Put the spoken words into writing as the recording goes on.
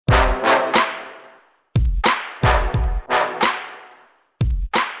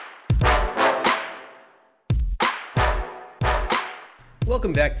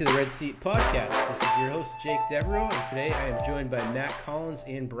Welcome back to the Red Seat Podcast. This is your host, Jake Devereaux, and today I am joined by Matt Collins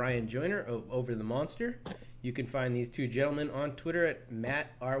and Bryan Joiner of Over the Monster. You can find these two gentlemen on Twitter at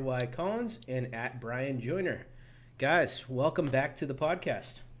MattRYCollins and at Bryan Joiner. Guys, welcome back to the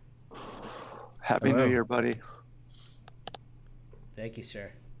podcast. Happy New Year, buddy. Thank you, sir.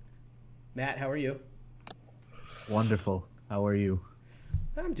 Matt, how are you? Wonderful. How are you?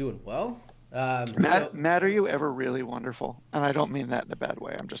 I'm doing well. Matt, are you ever really wonderful? And I don't mean that in a bad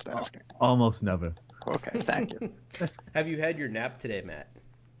way. I'm just asking. Almost never. Okay, thank you. Have you had your nap today, Matt?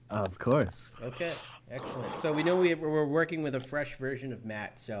 Of course. Okay, excellent. So we know we're working with a fresh version of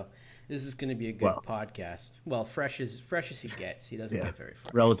Matt, so this is going to be a good podcast. Well, fresh as he gets. He doesn't get very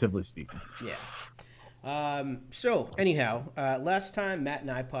fresh. Relatively speaking. Yeah. So anyhow, last time Matt and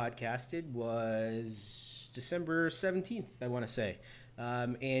I podcasted was December 17th, I want to say.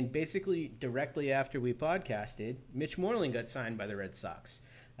 And basically directly after we podcasted, Mitch Moreland got signed by the Red Sox,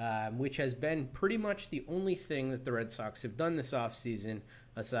 which has been pretty much the only thing that the Red Sox have done this offseason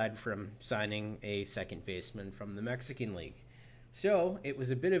aside from signing a second baseman from the Mexican League. So it was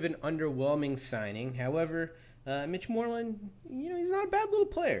a bit of an underwhelming signing. However, Mitch Moreland, he's not a bad little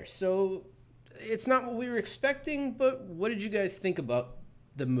player. So it's not what we were expecting, but what did you guys think about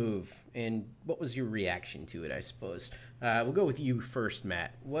the move, and what was your reaction to it, I suppose? We'll go with you first,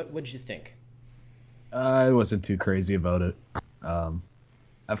 Matt. What did you think? I wasn't too crazy about it.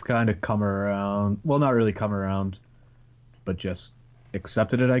 I've kind of come around, well, not really come around, but just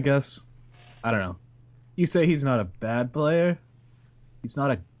accepted it, I guess. I don't know. You say he's not a bad player. He's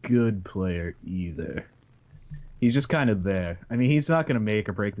not a good player either. He's just kind of there. I mean, he's not going to make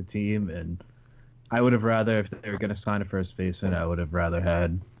or break the team, and I would have rather, if they were going to sign a first baseman, I would have rather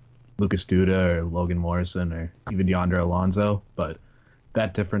had Lucas Duda or Logan Morrison or even Yonder Alonso. But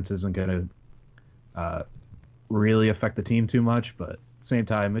that difference isn't going to really affect the team too much. But at the same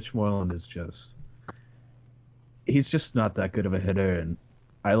time, Mitch Moreland is he's just not that good of a hitter. And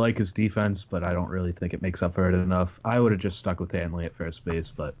I like his defense, but I don't really think it makes up for it enough. I would have just stuck with Hanley at first base,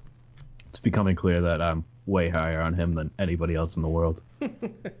 but it's becoming clear that I'm way higher on him than anybody else in the world.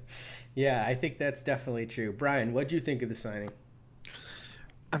 Yeah, I think that's definitely true. Bryan, what do you think of the signing?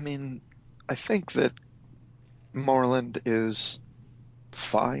 I mean, I think that Moreland is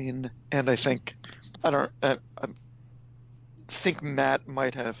fine, and I think Matt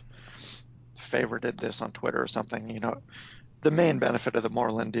might have favorited this on Twitter or something. The main benefit of the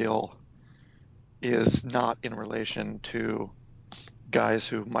Moreland deal is not in relation to guys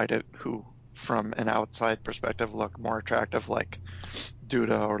who from an outside perspective look more attractive, like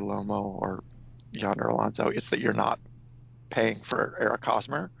Duda or Lomo or Yonder Alonso. It's that you're not paying for Eric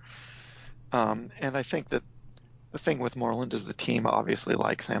Hosmer. And I think that the thing with Moreland is the team obviously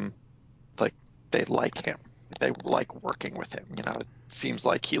likes him. Like, they like him. They like working with him. It seems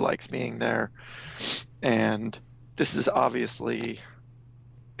like he likes being there. And this is obviously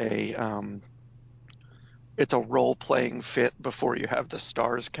it's a role-playing fit before you have the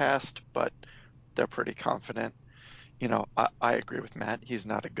stars cast, but they're pretty confident. I agree with Matt. He's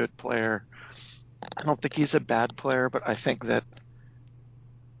not a good player. I don't think he's a bad player, but I think that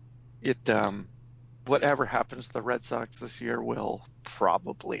whatever happens to the Red Sox this year will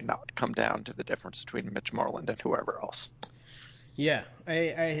probably not come down to the difference between Mitch Moreland and whoever else. Yeah, I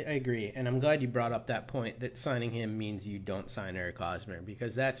agree, and I'm glad you brought up that point that signing him means you don't sign Eric Hosmer,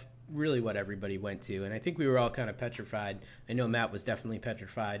 because that's really what everybody went to, and I think we were all kind of petrified. I know Matt was definitely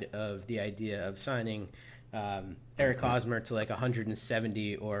petrified of the idea of signing Eric Hosmer to like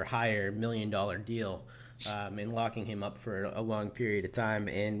 $170 or higher $1 million deal and locking him up for a long period of time.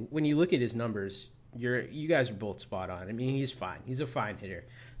 And when you look at his numbers, you guys are both spot on. I mean, he's fine. He's a fine hitter.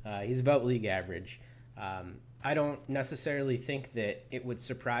 He's about league average. I don't necessarily think that it would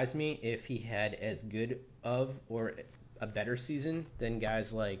surprise me if he had as good of or a better season than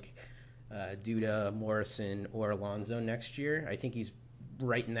guys like Duda, Morrison, or Alonso next year. I think he's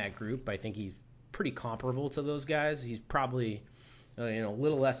right in that group. I think he's pretty comparable to those guys. He's probably a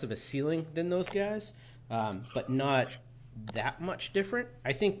little less of a ceiling than those guys, but not that much different.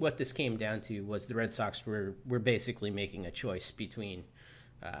 I think what this came down to was the Red Sox were basically making a choice between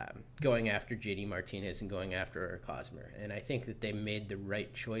going after JD Martinez and going after Eric Hosmer, and I think that they made the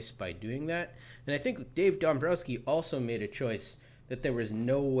right choice by doing that. And I think Dave Dombrowski also made a choice that there was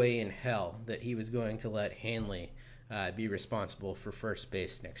no way in hell that he was going to let Hanley be responsible for first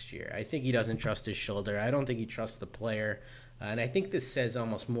base next year. I think he doesn't trust his shoulder. I don't think he trusts the player. And I think this says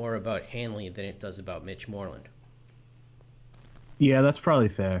almost more about Hanley than it does about Mitch Moreland. Yeah, that's probably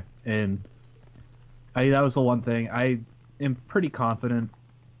fair. And that was the one thing. I am pretty confident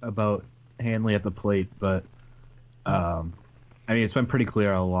about Hanley at the plate, but I I mean, it's been pretty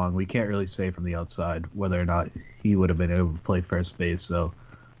clear all along. We can't really say from the outside whether or not he would have been able to play first base, so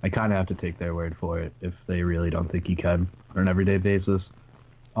I kind of have to take their word for it if they really don't think he can on an everyday basis.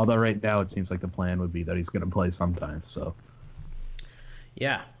 Although right now it seems like the plan would be that he's going to play sometime, so.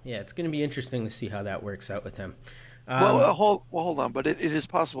 Yeah, it's going to be interesting to see how that works out with him. Hold on, but it is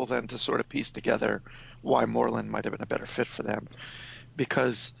possible then to sort of piece together why Moreland might have been a better fit for them,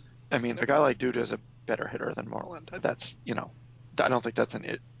 because I mean, a guy like Duda is a better hitter than Moreland. That's I don't think that's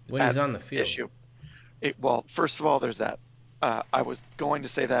when he's on the field issue. Well, first of all, there's that. I was going to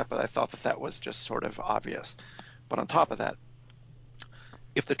say that, but I thought that was just sort of obvious. But on top of that,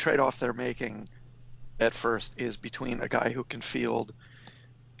 if the trade-off they're making at first is between a guy who can field,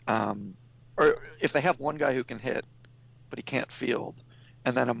 or if they have one guy who can hit, but he can't field,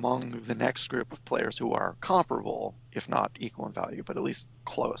 and then among the next group of players who are comparable, if not equal in value, but at least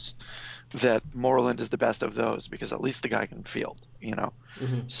close, that Moreland is the best of those because at least the guy can field,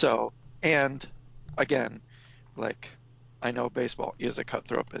 Mm-hmm. So, and again, like, I know baseball is a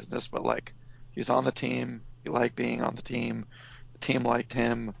cutthroat business, but like, he's on the team, he liked being on the team liked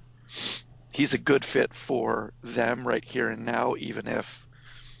him. He's a good fit for them right here and now, even if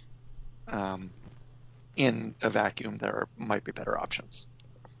in a vacuum there might be better options.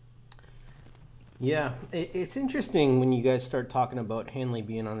 Yeah, it's interesting when you guys start talking about Hanley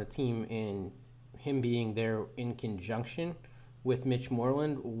being on the team and him being there in conjunction with Mitch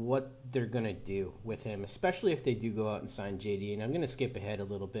Moreland, what they're going to do with him, especially if they do go out and sign JD. And I'm going to skip ahead a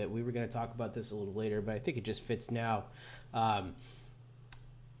little bit. We were going to talk about this a little later, but I think it just fits now.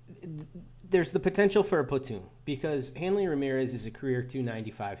 There's the potential for a platoon because Hanley Ramirez is a career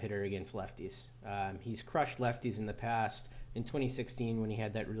 .295 hitter against lefties. He's crushed lefties in the past. In 2016, when he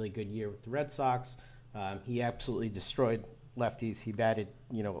had that really good year with the Red Sox, he absolutely destroyed lefties. He batted,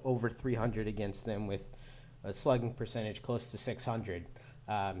 over 300 against them with a slugging percentage close to 600.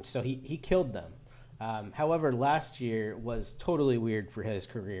 So he killed them. However, last year was totally weird for his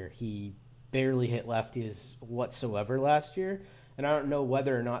career. He barely hit lefties whatsoever last year. And I don't know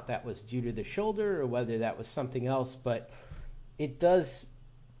whether or not that was due to the shoulder or whether that was something else, but it does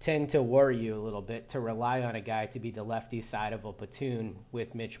tend to worry you a little bit to rely on a guy to be the lefty side of a platoon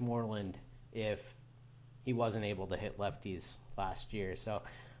with Mitch Moreland if he wasn't able to hit lefties last year. So,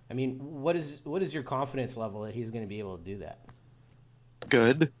 I mean, what is your confidence level that he's going to be able to do that?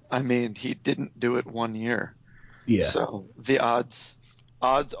 Good. I mean, he didn't do it 1 year. Yeah. So the odds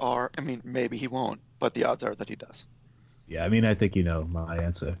are, I mean, maybe he won't, but the odds are that he does. Yeah, I mean, I think you know my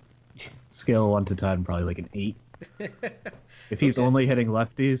answer. Scale of 1 to 10, probably like an 8. If he's only hitting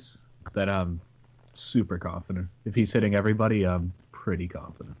lefties, then I'm super confident. If he's hitting everybody, I'm pretty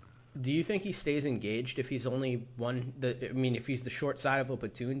confident. Do you think he stays engaged if he's only if he's the short side of a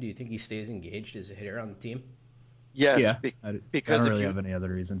platoon, do you think he stays engaged as a hitter on the team? Yes, yeah. Because I don't really have any other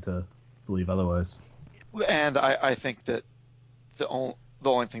reason to believe otherwise. And I think that the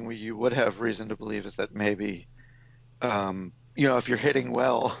only thing you would have reason to believe is that maybe, if you're hitting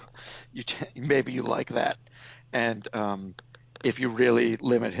well, maybe you like that. And if you really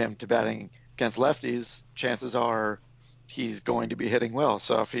limit him to batting against lefties, chances are he's going to be hitting well.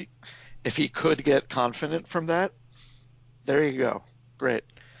 So if he could get confident from that, there you go. Great.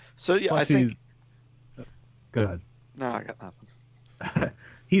 So yeah, Plus I think. Go ahead. No, I got nothing.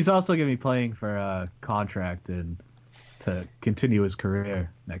 He's also going to be playing for a contract and to continue his career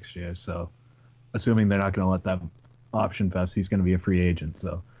next year. So, assuming they're not going to let that option pass, he's going to be a free agent.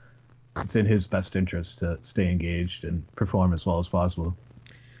 So, it's in his best interest to stay engaged and perform as well as possible.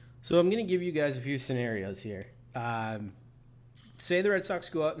 So, I'm going to give you guys a few scenarios here. Say the Red Sox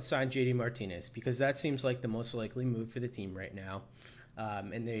go out and sign JD Martinez because that seems like the most likely move for the team right now.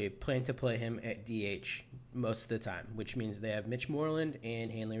 And they plan to play him at DH most of the time, which means they have Mitch Moreland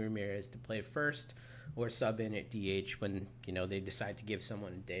and Hanley Ramirez to play first or sub in at DH when they decide to give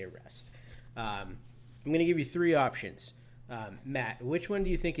someone a day of rest. I'm going to give you three options. Matt, which one do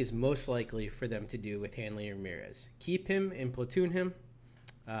you think is most likely for them to do with Hanley Ramirez? Keep him and platoon him,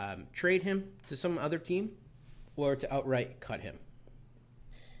 trade him to some other team, or to outright cut him?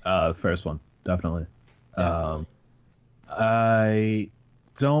 First one, definitely. Yes. I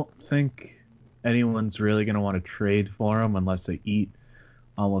don't think anyone's really going to want to trade for him unless they eat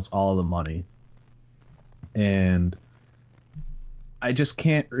almost all of the money. And I just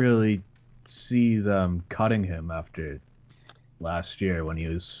can't really see them cutting him after last year when he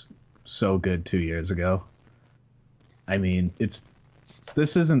was so good 2 years ago. I mean,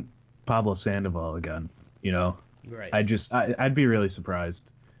 this isn't Pablo Sandoval again, Right. I'd be really surprised.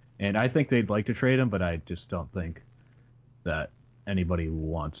 And I think they'd like to trade him, but I just don't think that anybody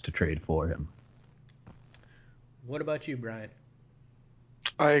wants to trade for him. What about you, Brian?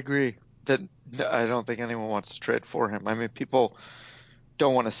 I agree that I don't think anyone wants to trade for him. I mean, people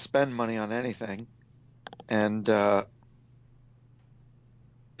don't want to spend money on anything, and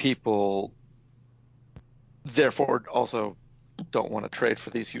people therefore also don't want to trade for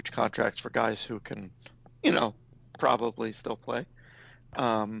these huge contracts for guys who can, probably still play.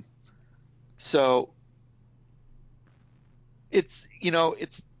 So it's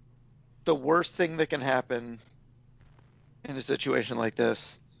the worst thing that can happen in a situation like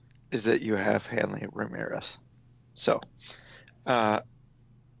this is that you have Hanley Ramirez. So I'm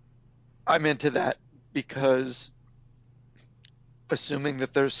into that because assuming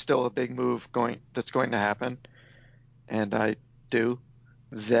that there's still a big move that's going to happen, and I do,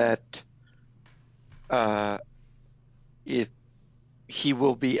 that he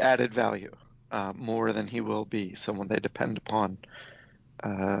will be added value more than he will be someone they depend upon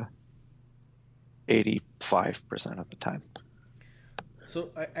 85% of the time. So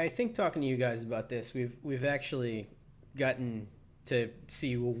I think talking to you guys about this, we've actually gotten to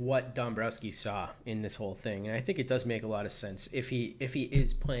see what Dombrowski saw in this whole thing, and I think it does make a lot of sense if he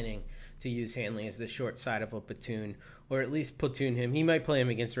is planning to use Hanley as the short side of a platoon, or at least platoon him. He might play him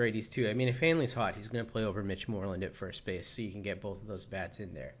against righties too. I mean, if Hanley's hot, he's going to play over Mitch Moreland at first base, so you can get both of those bats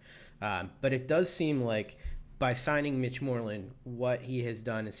in there. But it does seem like by signing Mitch Moreland, what he has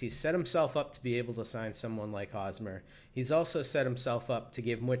done is he's set himself up to be able to sign someone like Hosmer. He's also set himself up to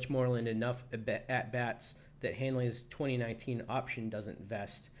give Mitch Moreland enough at-bats that Hanley's 2019 option doesn't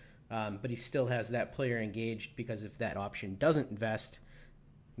vest. But he still has that player engaged, because if that option doesn't vest,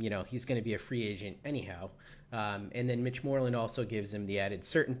 he's going to be a free agent anyhow. And then Mitch Moreland also gives him the added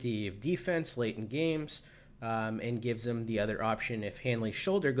certainty of defense late in games, and gives him the other option. If Hanley's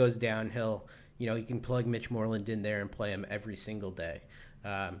shoulder goes downhill, he can plug Mitch Moreland in there and play him every single day.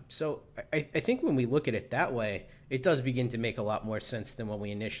 So I think when we look at it that way, it does begin to make a lot more sense than when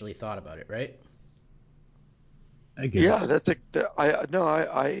we initially thought about it, right? I guess. Yeah,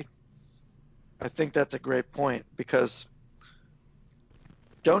 I think that's a great point, because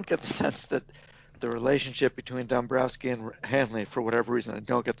don't get the sense that the relationship between Dombrowski and Hanley, for whatever reason, I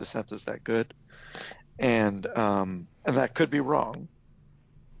don't get the sense is that good, and that could be wrong,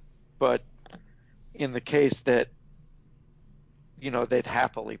 but in the case that they'd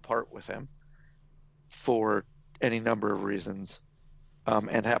happily part with him for any number of reasons,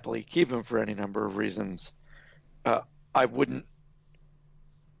 and happily keep him for any number of reasons, I wouldn't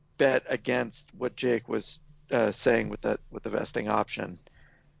bet against what Jake was saying with the vesting option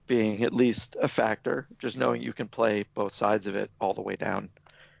being at least a factor, just knowing you can play both sides of it all the way down.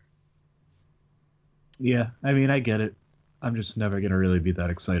 Yeah, I mean, I get it. I'm just never going to really be that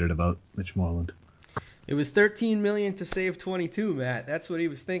excited about Mitch Moreland. It was $13 million to save 22, Matt. That's what he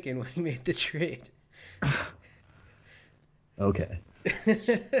was thinking when he made the trade. Okay.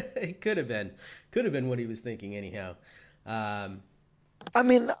 It could have been what he was thinking anyhow. I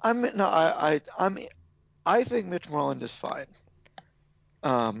think Mitch Moreland is fine.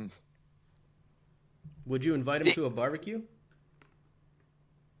 Would you invite him to a barbecue?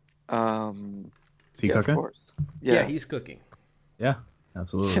 Is he cooking? Of course. Yeah, he's cooking. Yeah,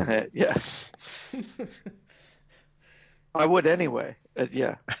 absolutely. Yeah. I would anyway.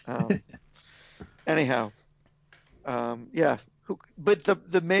 Yeah. Anyhow. Yeah. But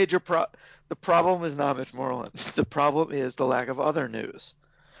the problem is not Mitch Moreland. The problem is the lack of other news,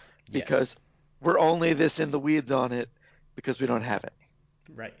 because we're only this in the weeds on it because we don't have it.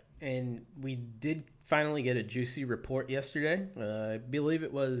 Right. And we did finally get a juicy report yesterday. I believe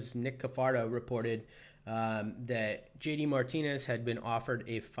it was Nick Cafardo reported that JD Martinez had been offered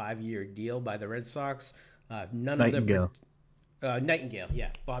a 5-year deal by the Red Sox. Nightingale. Nightingale,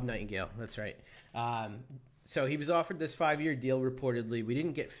 yeah, Bob Nightingale, that's right. So he was offered this 5-year deal reportedly. We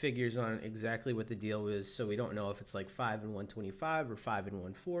didn't get figures on exactly what the deal was, so we don't know if it's like 5 and 125 or 5 and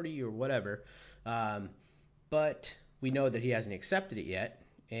 140 or whatever. But we know that he hasn't accepted it yet,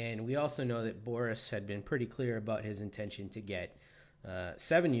 and we also know that Boris had been pretty clear about his intention to get a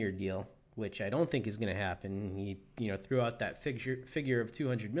 7-year deal, which I don't think is going to happen. He, threw out that figure of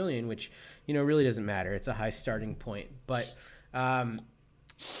 $200 million, which, really doesn't matter. It's a high starting point, but I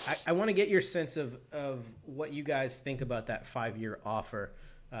want to get your sense of what you guys think about that 5-year offer.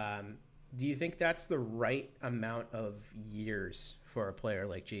 Do you think that's the right amount of years for a player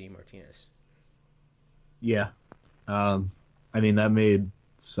like JD Martinez? Yeah. I mean, that made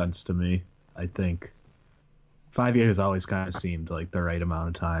sense to me. I think 5 years always kind of seemed like the right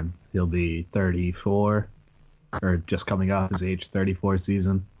amount of time. He'll be 34, or just coming off his age 34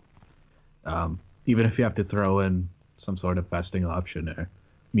 season. Even if you have to throw in some sort of vesting option or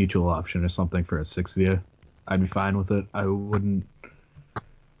mutual option or something for a 6th year, I'd be fine with it. I wouldn't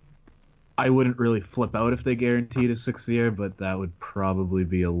I wouldn't really flip out if they guaranteed a 6th year, but that would probably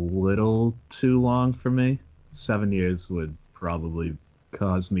be a little too long for me. 7 years would probably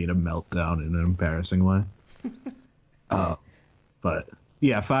cause me to melt down in an embarrassing way. But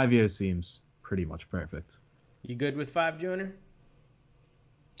yeah, 5 years seems pretty much perfect. You good with 5, Joiner?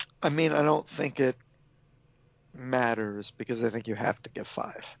 I mean, I don't think it matters because I think you have to give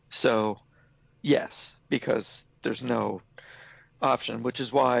 5. So, yes, because there's no option, which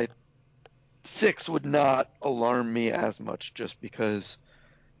is why 6 would not alarm me as much, just because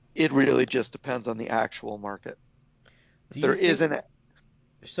it really just depends on the actual market.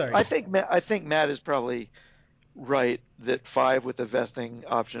 Sorry. I think Matt is probably right that 5 with a vesting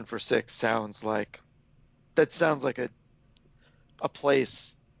option for 6 sounds like a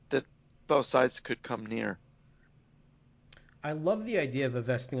place that both sides could come near. I love the idea of a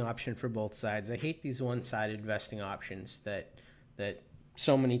vesting option for both sides. I hate these one-sided vesting options that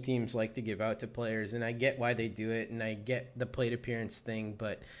so many teams like to give out to players, and I get why they do it, and I get the plate appearance thing,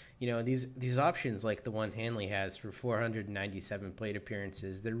 but these options like the one Hanley has for 497 plate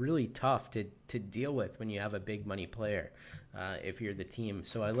appearances, they're really tough to deal with when you have a big money player if you're the team.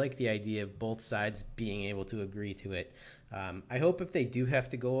 So I like the idea of both sides being able to agree to it. I hope if they do have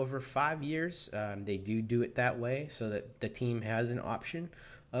to go over 5 years, they do it that way so that the team has an option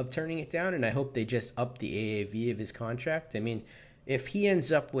of turning it down, and I hope they just up the AAV of his contract. I mean, if he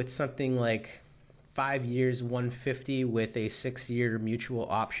ends up with something like 5 years, 150 with a 6-year mutual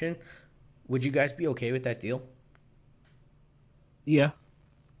option, would you guys be okay with that deal? Yeah.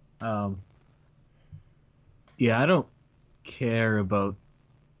 Yeah, I don't care about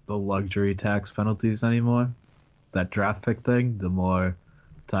the luxury tax penalties anymore. That draft pick thing, the more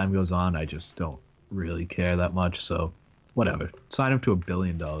time goes on, I just don't really care that much. So, whatever. Sign him to $1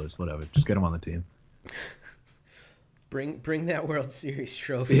 billion, whatever. Just get him on the team. Bring that World Series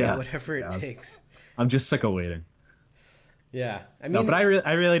trophy, whatever it takes. I'm just sick of waiting. Yeah, I mean, no, but I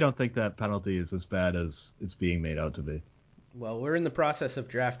really don't think that penalty is as bad as it's being made out to be. Well, we're in the process of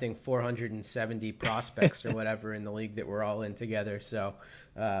drafting 470 prospects or whatever in the league that we're all in together. So,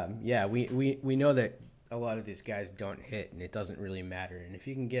 we know that a lot of these guys don't hit, and it doesn't really matter. And if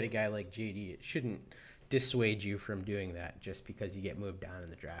you can get a guy like JD, it shouldn't dissuade you from doing that just because you get moved down in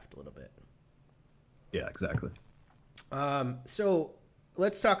the draft a little bit. Yeah, exactly. So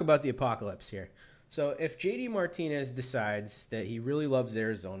let's talk about the apocalypse here. So if JD Martinez decides that he really loves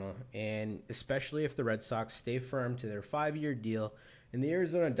Arizona, and especially if the Red Sox stay firm to their 5-year deal, and the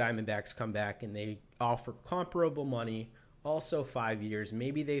Arizona Diamondbacks come back and they offer comparable money, also 5 years,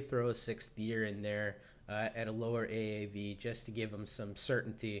 maybe they throw a 6th year in there at a lower AAV just to give him some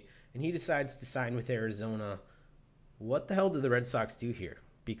certainty, and he decides to sign with Arizona, what the hell do the Red Sox do here?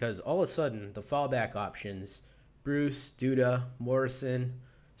 Because all of a sudden, the fallback options, Bruce, Duda, Morrison,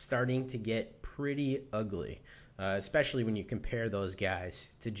 starting to get pretty ugly, especially when you compare those guys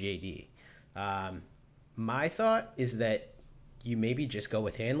to JD. My thought is that you maybe just go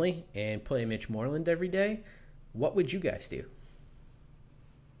with Hanley and play Mitch Moreland every day. What would you guys do?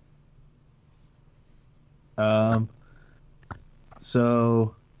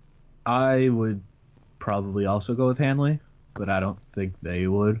 So I would probably also go with Hanley, but I don't think they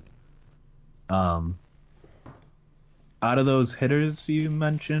would. Out of those hitters you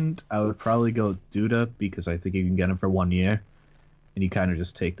mentioned, I would probably go with Duda because I think you can get him for 1 year, and you kind of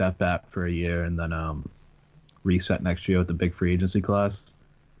just take that bat for a year and then reset next year with the big free agency class.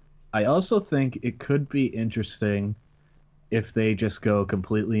 I also think it could be interesting if they just go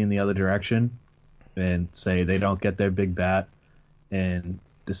completely in the other direction and say they don't get their big bat and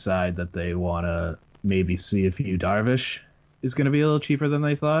decide that they want to maybe see if Yu Darvish is going to be a little cheaper than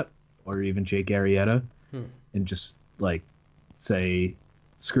they thought, or even Jake Arrieta, and just say,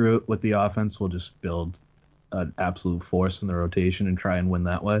 screw it with the offense, we'll just build an absolute force in the rotation and try and win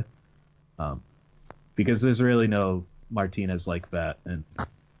that way. Because there's really no Martinez like that, and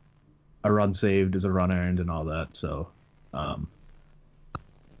a run saved is a run earned and all that, so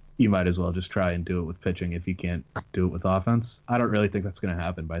you might as well just try and do it with pitching if you can't do it with offense. I don't really think that's going to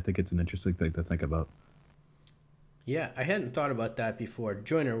happen, but I think it's an interesting thing to think about. Yeah, I hadn't thought about that before.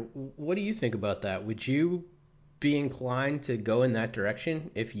 Joiner, what do you think about that? Would you be inclined to go in that direction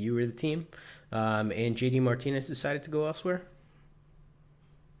if you were the team and JD Martinez decided to go elsewhere?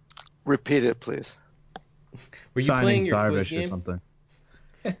 Repeat it, please. Were you Signing playing your Darvish quiz game? or something?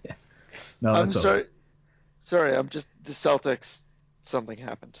 No, I'm that's sorry. Sorry, I'm just the Celtics. Something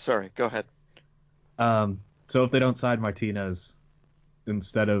happened. Sorry, go ahead. So if they don't sign Martinez,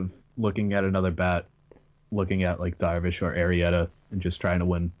 instead of looking at another bat, looking at like Darvish or Arrieta and just trying to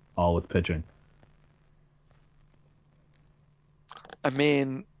win all with pitching. I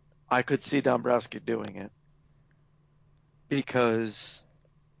mean, I could see Dombrowski doing it because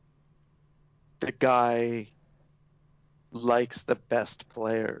the guy likes the best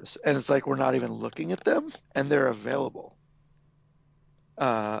players, and it's like we're not even looking at them, and they're available.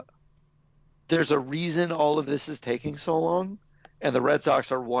 There's a reason all of this is taking so long, and the Red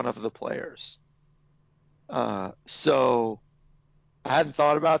Sox are one of the players. So I hadn't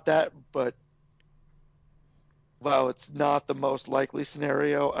thought about that, but while it's not the most likely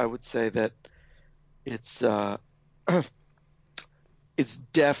scenario, I would say that it's it's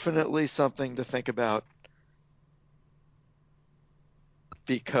definitely something to think about,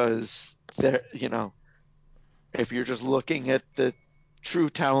 because there, if you're just looking at the true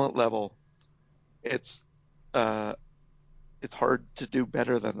talent level, it's hard to do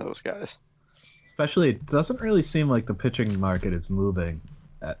better than those guys. Especially, it doesn't really seem like the pitching market is moving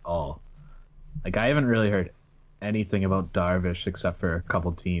at all. Like, I haven't really heard anything about Darvish except for a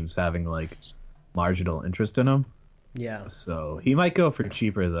couple teams having, like, marginal interest in him. Yeah. So he might go for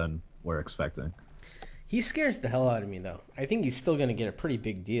cheaper than we're expecting. He scares the hell out of me, though. I think he's still going to get a pretty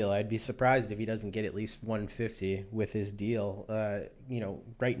big deal. I'd be surprised if he doesn't get at least 150 with his deal,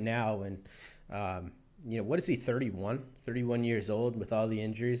 right now. And, what is he, 31? 31 years old with all the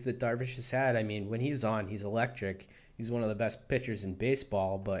injuries that Darvish has had. I mean, when he's on, he's electric. He's one of the best pitchers in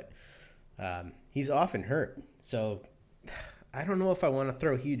baseball, but he's often hurt. So I don't know if I want to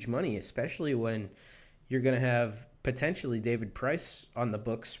throw huge money, especially when you're going to have potentially David Price on the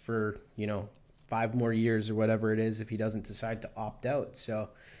books for, 5 more years or whatever it is if he doesn't decide to opt out. So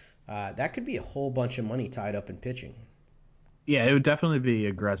that could be a whole bunch of money tied up in pitching. Yeah, it would definitely be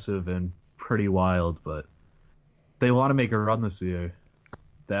aggressive and pretty wild, but they want to make a run this year.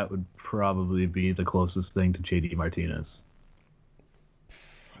 That would probably be the closest thing to JD Martinez.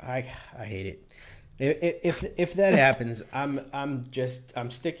 I hate it. If that happens,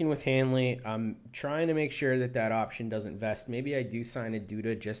 I'm sticking with Hanley. I'm trying to make sure that option doesn't vest. Maybe I do sign a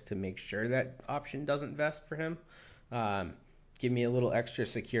Duda just to make sure that option doesn't vest for him. Give me a little extra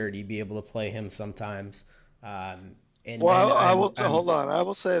security, be able to play him sometimes. Hold on. I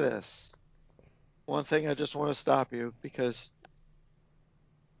will say this. One thing I just want to stop you, because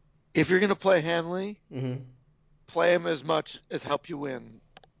if you're going to play Hanley, play him as much as help you win.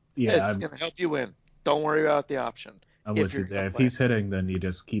 Yeah, it's going to help you win. Don't worry about the option. I'm with you there. If he's hitting, then you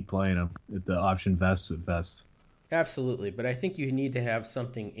just keep playing him. If the option vests, it vests. Absolutely, but I think you need to have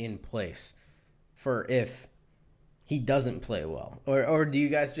something in place for if he doesn't play well. Or do you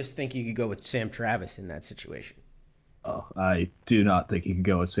guys just think you could go with Sam Travis in that situation? Oh, I do not think you can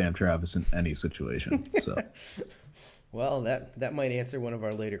go with Sam Travis in any situation. So. Well, that might answer one of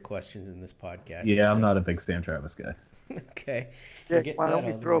our later questions in this podcast. Yeah, I'm not a big Sam Travis guy. Okay. Jake, why don't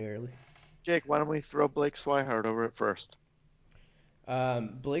we throw Blake Swihart over at first?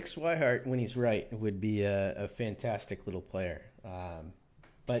 Blake Swihart, when he's right, would be a fantastic little player.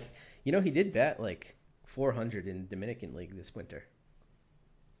 But, he did bat like 400 in Dominican League this winter.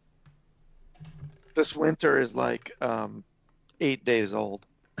 This winter is like 8 days old.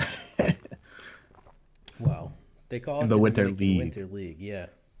 Well, they call it the Winter Dominican League. Winter League, yeah.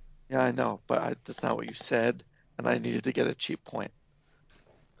 Yeah, I know, but that's not what you said, and I needed to get a cheap point.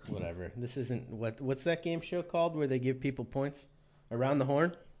 Whatever. This isn't what's that game show called where they give people points? Around the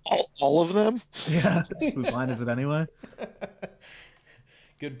Horn? All of them? Yeah. Whose line is it anyway?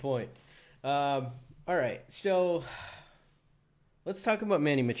 Good point. All right, so let's talk about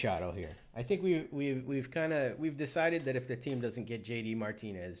Manny Machado here. I think we've decided that if the team doesn't get JD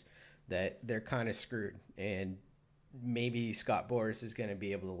Martinez, that they're kind of screwed, and maybe Scott Boras is going to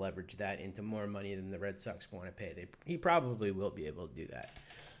be able to leverage that into more money than the Red Sox want to pay. He probably will be able to do that.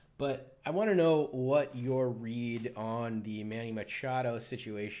 But I want to know what your read on the Manny Machado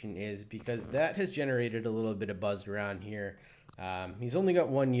situation is, because that has generated a little bit of buzz around here. He's only got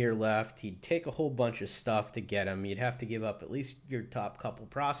 1 year left. He'd take a whole bunch of stuff to get him. You'd have to give up at least your top couple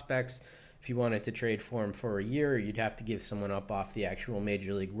prospects. If you wanted to trade for him for a year, you'd have to give someone up off the actual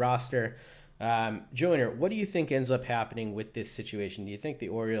Major League roster. Joiner, what do you think ends up happening with this situation? Do you think the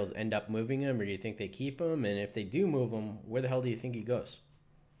Orioles end up moving him, or do you think they keep him? And if they do move him, where the hell do you think he goes?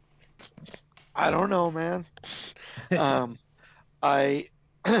 I don't know, man. I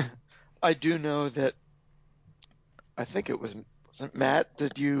do know that I think it wasn't Matt.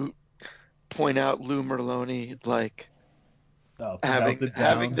 Did you point out Lou Merloni having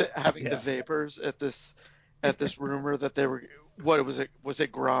the vapors at this rumor that they were, what was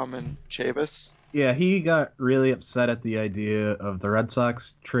it Grom and Chavis? Yeah, he got really upset at the idea of the Red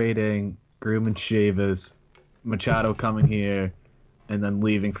Sox trading Groom and Chavis, Machado coming here, and then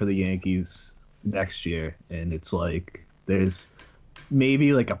leaving for the Yankees next year. And it's like there's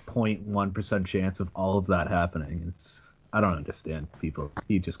maybe like a 0.1% chance of all of that happening. I don't understand people.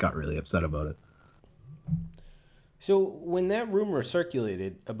 He just got really upset about it. So when that rumor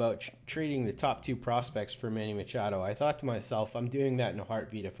circulated about trading the top two prospects for Manny Machado, I thought to myself, I'm doing that in a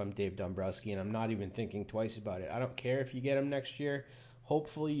heartbeat if I'm Dave Dombrowski, and I'm not even thinking twice about it. I don't care if you get him next year.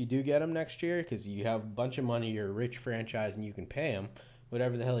 Hopefully you do get him next year because you have a bunch of money, you're a rich franchise, and you can pay him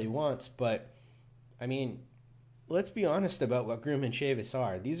whatever the hell he wants. But, I mean, let's be honest about what Groom and Chavis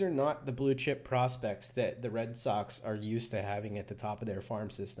are. These are not the blue chip prospects that the Red Sox are used to having at the top of their farm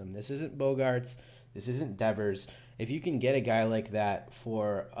system. This isn't Bogarts. This isn't Devers. If you can get a guy like that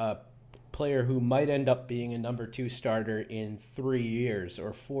for a player who might end up being a number 2 starter in 3 years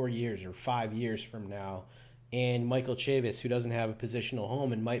or 4 years or 5 years from now, and Michael Chavis, who doesn't have a positional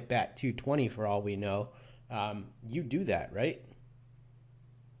home and might bat 220 for all we know, you do that, right?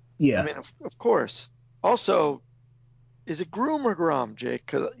 Yeah. I mean, of course. Also, is it Groom or Grom, Jake?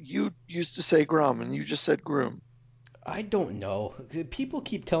 Because you used to say Grom, and you just said Groom. I don't know. People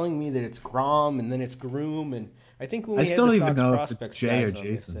keep telling me that it's Grom and then it's Groom, and I think when we I had still the don't even Sox know if prospects it's Jay guys or on,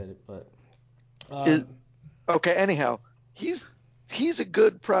 they Jason. said it, but Okay. Anyhow, he's a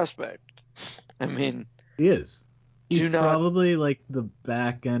good prospect. I mean, He is. He's do not. probably like the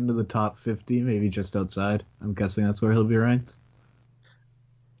back end of the top 50, maybe just outside. I'm guessing that's where he'll be ranked.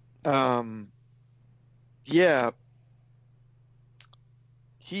 Yeah,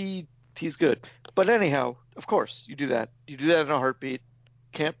 he's good. But anyhow, of course, you do that. You do that in a heartbeat.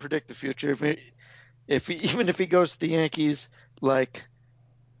 Can't predict the future. Even if he goes to the Yankees, like,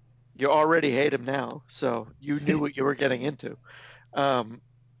 you already hate him now, so you knew what you were getting into.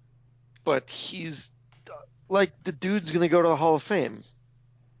 But he's like, the dude's gonna go to the Hall of Fame.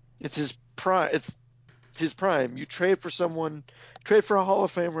 It's his prime. It's his prime. You trade for a Hall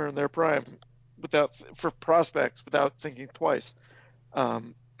of Famer in their prime for prospects without thinking twice.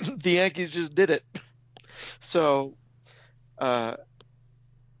 The Yankees just did it. So,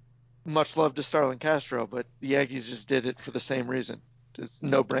 much love to Starlin Castro, but the Yankees just did it for the same reason. It's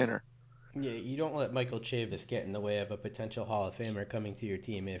no brainer. yeah, you don't let Michael Chavis get in the way of a potential Hall of Famer coming to your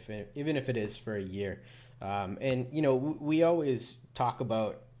team, even if it is for a year. And we always talk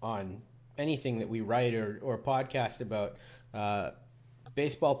about on anything that we write or podcast about.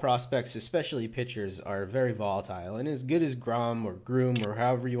 Baseball prospects, especially pitchers, are very volatile. And as good as Grom or Groom or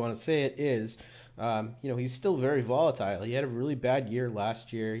however you want to say it is, he's still very volatile. He had a really bad year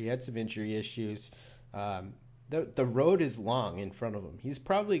last year. He had some injury issues. The road is long in front of him. He's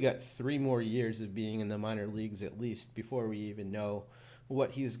probably got 3 more years of being in the minor leagues at least before we even know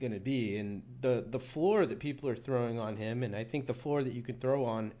what he's going to be. And the floor that people are throwing on him, and I think the floor that you can throw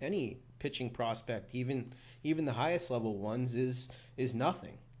on any pitching prospect, even the highest level ones, is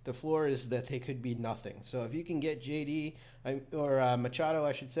nothing. The floor is that they could be nothing. So if you can get JD or Machado,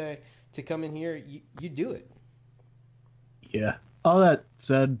 I should say, to come in here, you do it. Yeah. All that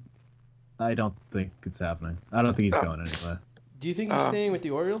said, I don't think it's happening. I don't think he's going anywhere. Do you think he's staying with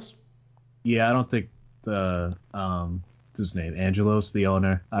the Orioles? Yeah, I don't think what's his name, Angelos, the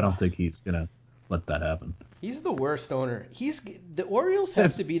owner, I don't think he's gonna let that happen. He's the worst owner. The Orioles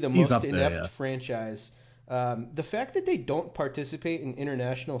have to be the most inept yeah. franchise. The fact that they don't participate in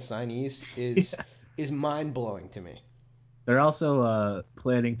international signees is mind blowing to me. They're also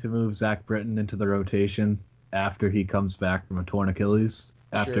planning to move Zach Britton into the rotation after he comes back from a torn Achilles,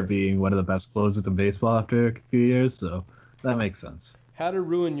 after being one of the best closers in baseball after a few years. So that makes sense. How to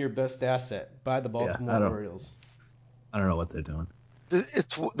ruin your best asset by the Baltimore Orioles. I don't know what they're doing.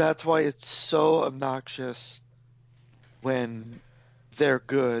 That's why it's so obnoxious when they're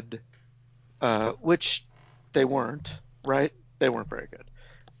good, which they weren't, right? They weren't very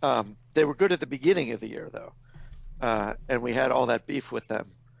good. They were good at the beginning of the year, though, and we had all that beef with them.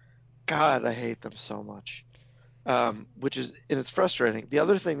 God, I hate them so much, and it's frustrating. The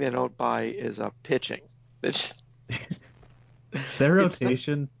other thing they don't buy is pitching. Their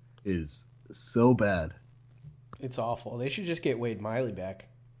rotation is so bad. It's awful. They should just get Wade Miley back.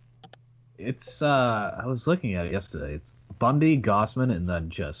 It's I was looking at it yesterday. It's Bundy, Gossman, and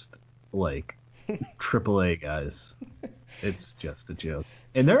then just like AAA guys. It's just a joke.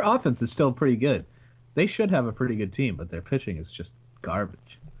 And their offense is still pretty good. They should have a pretty good team, but their pitching is just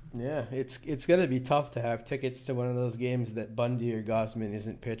garbage. Yeah, it's gonna be tough to have tickets to one of those games that Bundy or Gossman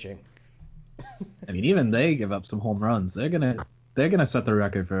isn't pitching. I mean, even they give up some home runs. They're gonna set the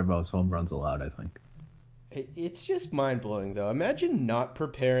record for most home runs allowed, I think. It's just mind-blowing, though. Imagine not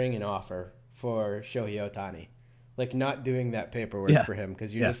preparing an offer for Shohei Ohtani. Like, not doing that paperwork for him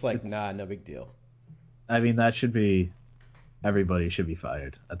because you're just like, nah, no big deal. I mean, everybody should be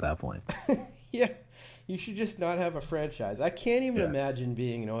fired at that point. Yeah. You should just not have a franchise. I can't even Yeah. imagine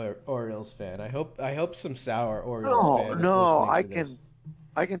being an Orioles fan. I hope some sour Orioles No, fan is no, listening to this.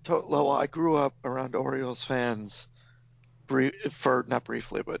 well, I grew up around Orioles fans not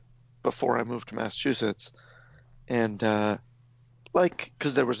briefly, but before I moved to Massachusetts. And,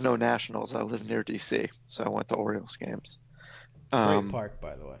 because there was no Nationals, I lived near DC, so I went to Orioles games. Great park,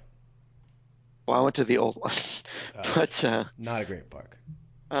 by the way. Well, I went to the old one, but Not a great park.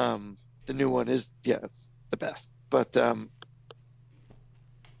 the new one is, it's the best. But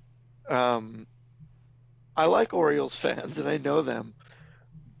I like Orioles fans, and I know them,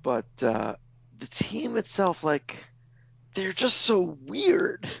 but the team itself, they're just so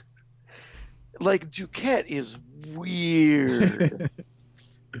weird. Like, Duquette is weird,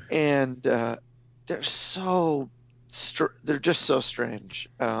 and they're just so strange.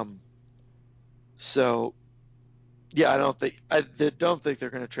 So, yeah, I don't think they're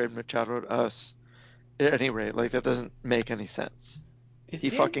going to trade Machado to us. At any rate, that doesn't make any sense. He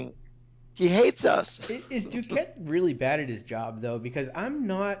hates us. Is Duquette really bad at his job, though? Because I'm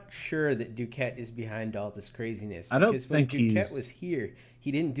not sure that Duquette is behind all this craziness. I don't because when think Duquette was here,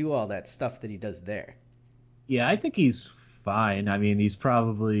 he didn't do all that stuff that he does there. Yeah, I think he's fine. I mean, he's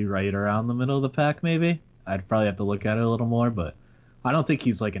probably right around the middle of the pack, maybe. I'd probably have to look at it a little more, but I don't think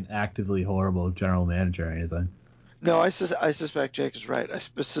he's an actively horrible general manager or anything. No, I suspect Jake is right. I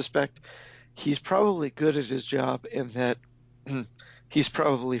suspect he's probably good at his job in that he's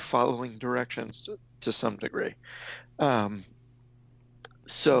probably following directions to some degree.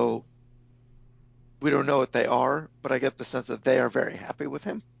 So we don't know what they are, but I get the sense that they are very happy with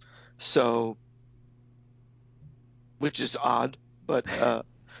him. So, which is odd, but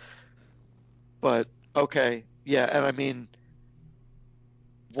okay, yeah. And I mean,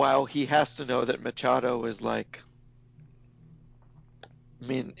 while he has to know that Machado is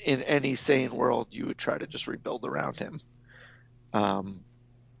in any sane world, you would try to just rebuild around him.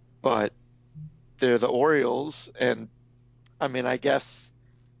 But they're the Orioles, and I mean, I guess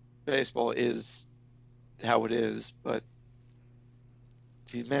baseball is how it is, but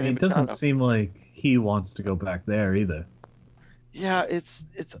he's Manny it Machado. Doesn't seem like he wants to go back there either. Yeah,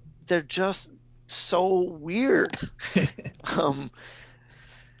 they're just so weird.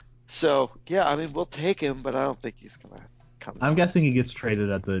 So yeah, I mean, we'll take him, but I don't think he's gonna come. I'm guessing he gets traded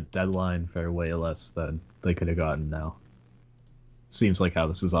at the deadline for way less than they could have gotten now. Seems like how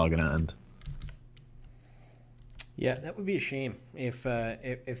this is all gonna end. Yeah, that would be a shame if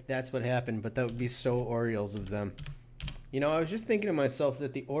that's what happened, but that would be so Orioles of them. I was just thinking to myself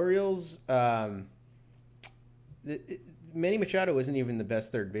that the Orioles, Manny Machado isn't even the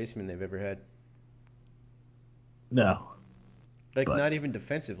best third baseman they've ever had. No. Not even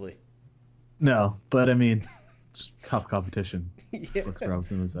defensively. No, but I mean, it's tough competition. Yeah. Brooks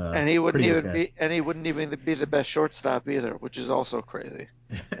Robinson was and he wouldn't even be the best shortstop either, which is also crazy.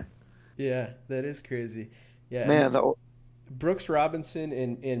 Yeah, that is crazy. Yeah, man. Brooks Robinson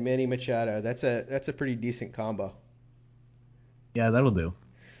and Manny Machado, that's a pretty decent combo. Yeah, that'll do.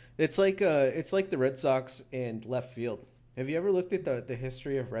 It's like the Red Sox and left field. Have you ever looked at the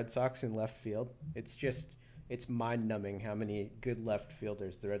history of Red Sox in left field? It's mind-numbing how many good left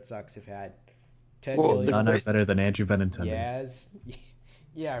fielders the Red Sox have had. None are better than Andrew Benintendi. Yaz.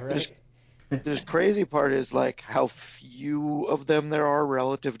 Yeah, right. The crazy part is how few of them there are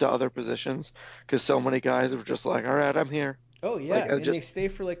relative to other positions, because so many guys are just all right, I'm here. Oh yeah, and they stay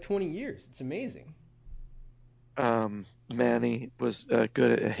for 20 years. It's amazing. Manny was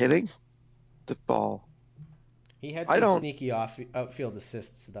good at hitting the ball. He had some sneaky outfield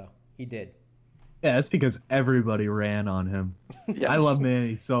assists though. He did. Yeah, that's because everybody ran on him. Yeah. I love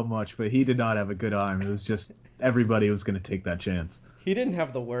Manny so much, but he did not have a good arm. It was just everybody was going to take that chance. He didn't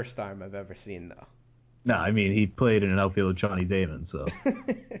have the worst arm I've ever seen, though. No, I mean, he played in an outfield with Johnny Damon, so.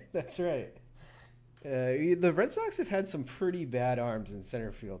 That's right. The Red Sox have had some pretty bad arms in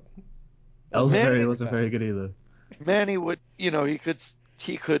center field. Ellsbury wasn't very good either. Manny would,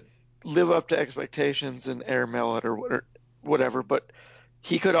 he could live up to expectations and airmail it or whatever, but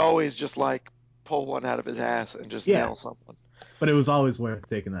he could always just pull one out of his ass and just nail someone. But it was always worth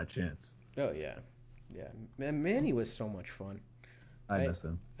taking that chance. Oh yeah, yeah. Man, Manny was so much fun. I miss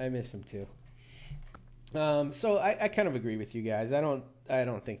him. I miss him too. So I kind of agree with you guys. I don't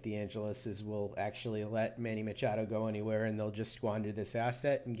think the Angeleses will actually let Manny Machado go anywhere, and they'll just squander this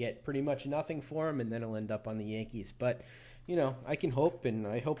asset and get pretty much nothing for him, and then he'll end up on the Yankees. But I can hope, and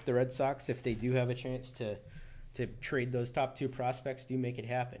I hope the Red Sox, if they do have a chance to trade those top two prospects, do make it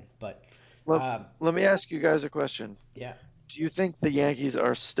happen. But let me ask you guys a question. Yeah. Do you think the Yankees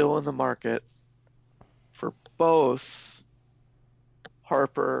are still in the market for both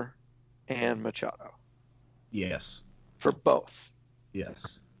Harper and Machado? Yes. For both.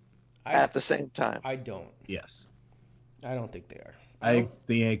 Yes. At the same time. I don't. Yes. I don't think they are. I think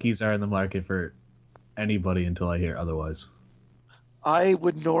the Yankees are in the market for anybody until I hear otherwise. I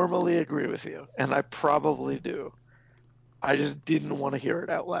would normally agree with you, and I probably do. I just didn't want to hear it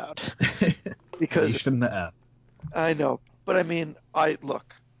out loud. Because you shouldn't have. I know, but I mean,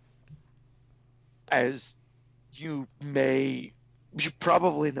 look, as you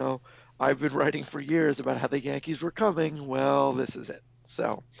probably know, I've been writing for years about how the Yankees were coming. Well, this is it.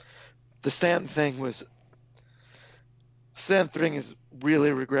 So the Stanton thing is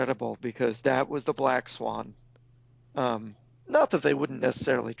really regrettable because that was the black swan. Not that they wouldn't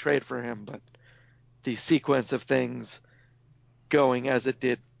necessarily trade for him, but the sequence of things going as it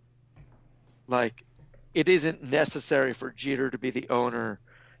did, like, it isn't necessary for Jeter to be the owner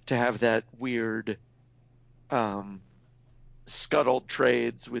to have that weird scuttled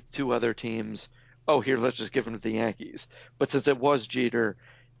trades with two other teams. Oh, here, let's just give him to the Yankees. But since it was Jeter,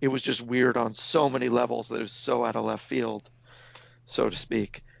 it was just weird on so many levels that it was so out of left field, so to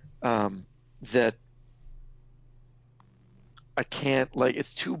speak, that I can't, like,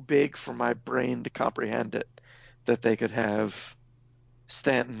 it's too big for my brain to comprehend it, that they could have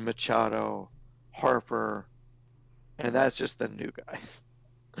Stanton, Machado, Harper, and that's just the new guys.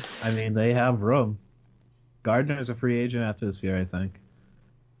 I mean, they have room. Gardner's a free agent after this year, I think.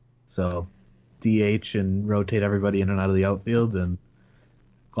 So, DH and rotate everybody in and out of the outfield, and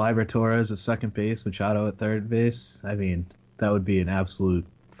Gleyber Torres at second base, Machado at third base. I mean, that would be an absolute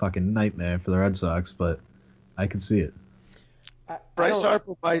fucking nightmare for the Red Sox, but I can see it. Bryce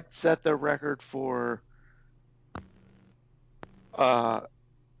Harper might set the record for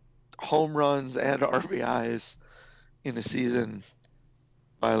home runs and RBIs in a season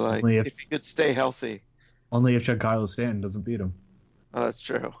by, like, if he could stay healthy. Only if Giancarlo Stanton doesn't beat him. Oh, that's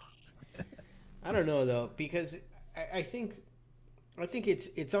true. I don't know though, because I think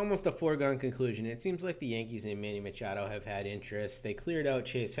it's almost a foregone conclusion. It seems like the Yankees and Manny Machado have had interest. They cleared out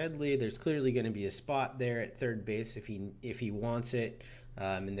Chase Headley. There's clearly going to be a spot there at third base if he wants it,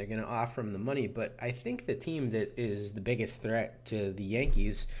 and they're going to offer him the money. But I think the team that is the biggest threat to the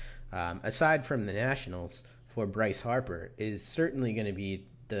Yankees, aside from the Nationals, for Bryce Harper, is certainly going to be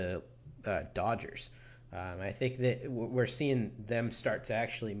the Dodgers. I think that we're seeing them start to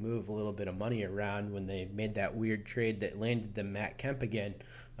actually move a little bit of money around when they made that weird trade that landed them Matt Kemp again,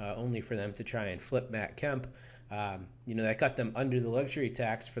 only for them to try and flip Matt Kemp. That got them under the luxury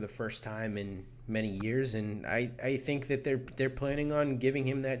tax for the first time in many years, and I think that they're planning on giving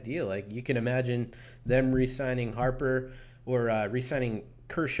him that deal. Like, you can imagine them re-signing Harper or re-signing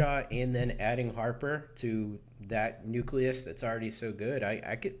Kershaw and then adding Harper to that nucleus that's already so good.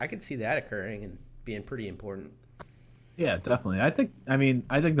 I could see that occurring and being pretty important. Yeah, definitely. I think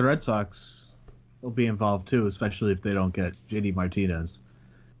the Red Sox will be involved too, especially if they don't get JD Martinez.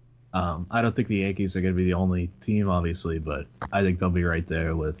 I don't think the Yankees are going to be the only team, obviously, but I think they'll be right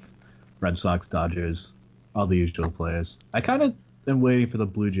there with Red Sox, Dodgers, all the usual players. I kind of am waiting for the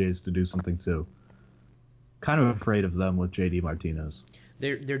Blue Jays to do something too. Kind of afraid of them with JD Martinez.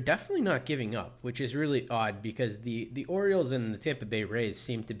 They're definitely not giving up, which is really odd because the Orioles and the Tampa Bay Rays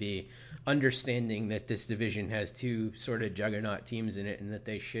seem to be understanding that this division has two sort of juggernaut teams in it and that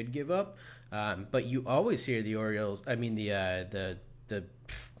they should give up. But you always hear the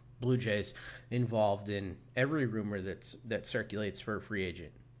Blue Jays involved in every rumor that circulates for a free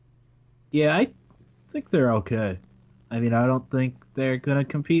agent. Yeah, I think they're okay. I mean, I don't think they're going to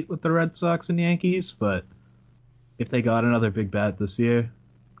compete with the Red Sox and Yankees, but if they got another big bat this year,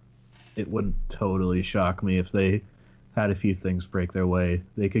 it wouldn't totally shock me if they had a few things break their way.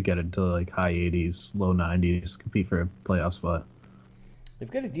 They could get into like high 80s, low 90s, compete for a playoff spot.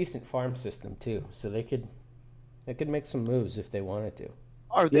 They've got a decent farm system too, so they could make some moves if they wanted to.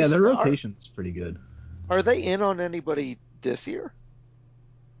 Their rotation's pretty good. Are they in on anybody this year?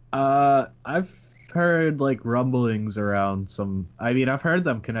 I've heard like rumblings around some. I mean, I've heard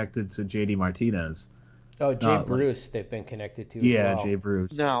them connected to JD Martinez. Oh, Jay Bruce, they've been connected to as well. Yeah, Jay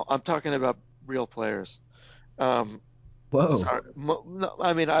Bruce. No, I'm talking about real players. Whoa. Sorry. No,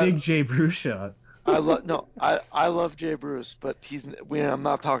 I mean, Big Jay Bruce shot. I love Jay Bruce, but I'm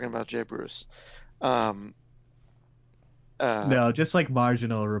not talking about Jay Bruce. No, just like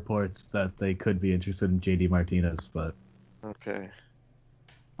marginal reports that they could be interested in JD Martinez, but okay.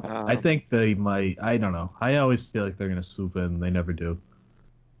 I think they might. I don't know. I always feel like they're gonna swoop in. They never do.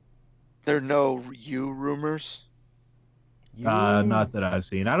 There are no rumors? Not that I've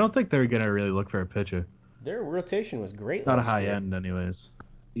seen. I don't think they're gonna really look for a pitcher. Their rotation was great. Not a high end, anyways.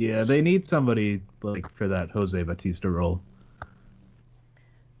 Yeah, they need somebody like for that Jose Bautista role.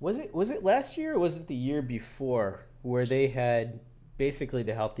 Was it last year or was it the year before where they had basically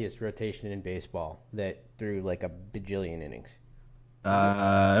the healthiest rotation in baseball that threw like a bajillion innings?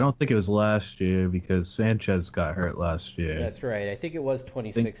 I don't think it was last year because Sanchez got hurt last year. That's right. I think it was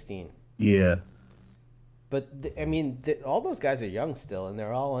 2016. Yeah. But I mean, all those guys are young still, and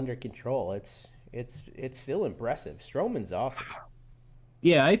they're all under control. It's still impressive. Stroman's awesome.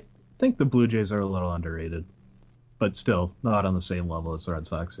 Yeah, I think the Blue Jays are a little underrated, but still not on the same level as the Red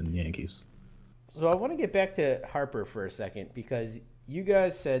Sox and Yankees. So I want to get back to Harper for a second because you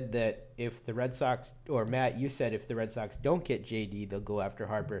guys said that if the Red Sox, or Matt, you said if the Red Sox don't get JD, they'll go after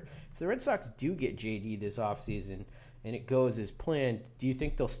Harper. If the Red Sox do get JD this offseason and it goes as planned, do you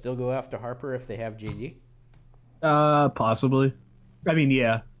think they'll still go after Harper if they have JD? Possibly. I mean,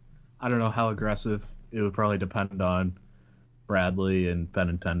 yeah. I don't know how aggressive. It would probably depend on Bradley and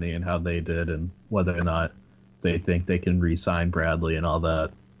Benintendi and how they did and whether or not they think they can re-sign Bradley and all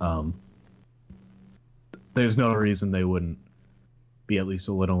that. There's no reason they wouldn't be at least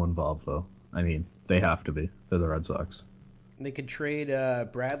a little involved, though. I mean, they have to be. They're the Red Sox. They could trade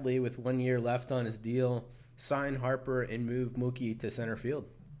Bradley with 1 year left on his deal, sign Harper, and move Mookie to center field.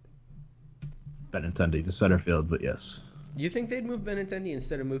 Benintendi to center field, but yes. You think they'd move Benintendi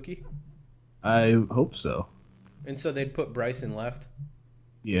instead of Mookie? I hope so. And so they'd put Bryson left?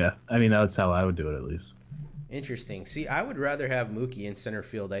 Yeah, I mean, that's how I would do it at least. Interesting. See, I would rather have Mookie in center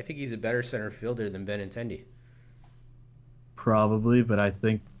field. I think he's a better center fielder than Benintendi. Probably, but I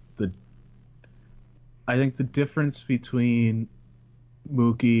think the difference between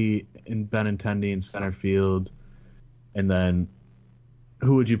Mookie and Benintendi in center field, and then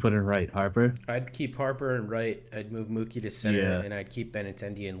who would you put in right? Harper? I'd keep Harper in right. I'd move Mookie to center, and I'd keep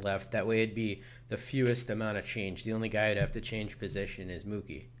Benintendi in left. That way it'd be the fewest amount of change. The only guy I'd have to change position is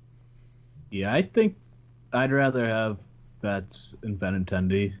Mookie. Yeah, I think I'd rather have Betts and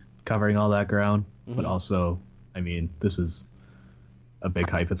Benintendi covering all that ground, but also, I mean, this is a big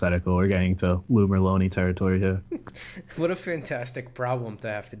hypothetical. We're getting to Lou Merlone territory here. What a fantastic problem to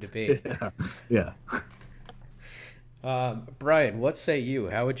have to debate. Yeah. Brian, what say you?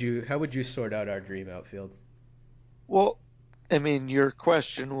 How would you sort out our dream outfield? Well, I mean, your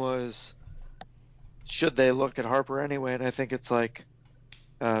question was, should they look at Harper anyway? And I think it's like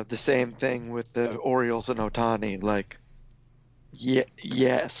the same thing with the Orioles and Ohtani. Like,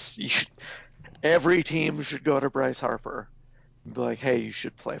 yes, every team should go to Bryce Harper and be like, hey, you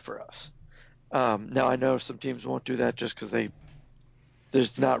should play for us. Now, I know some teams won't do that just because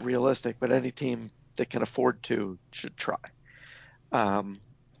there's not realistic, but any team that can afford to should try.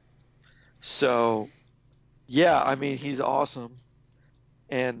 So, yeah, I mean, he's awesome.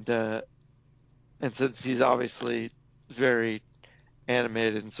 And since he's obviously very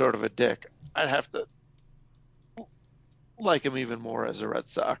animated and sort of a dick, I'd have to like him even more as a Red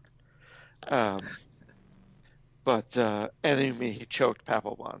Sox. But enemy, he choked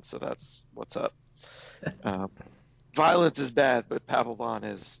Papelbon, so that's what's up. Violence is bad, but Papelbon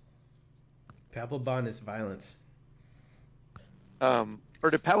is violence. Or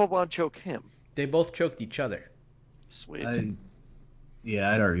did Papelbon choke him? They both choked each other. Sweet. I don't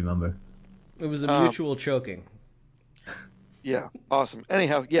remember. It was a mutual choking. Yeah, awesome.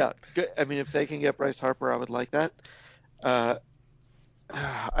 Anyhow, yeah, good. I mean, if they can get Bryce Harper, I would like that.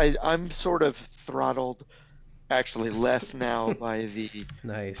 I'm sort of throttled, actually less now by the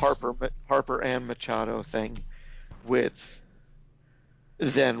nice Harper and Machado thing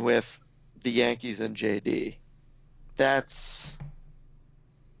than with the Yankees and JD. That's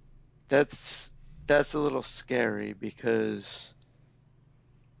a little scary because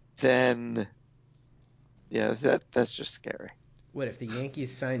then, yeah, that's just scary. What if the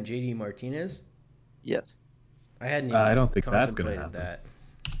Yankees signed JD Martinez? Yes. I hadn't even I don't think that's contemplated gonna happen.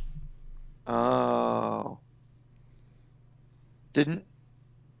 that. Oh. Didn't?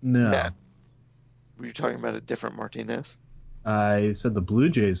 No. Matt, were you talking about a different Martinez? I said the Blue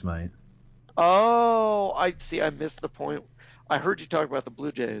Jays might. Oh, I see. I missed the point. I heard you talk about the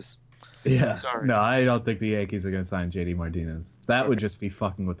Blue Jays. Yeah. Sorry. No, I don't think the Yankees are going to sign JD Martinez. That would just be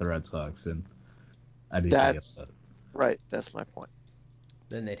fucking with the Red Sox, and I'd be pretty upset. Right. That's my point.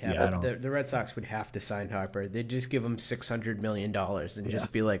 Then they'd have the Red Sox would have to sign Harper. They'd just give him $600 million and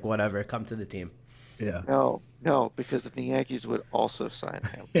just be like, whatever, come to the team. Yeah. No, because the Yankees would also sign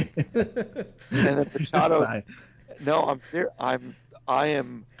him. And if Machado, no, I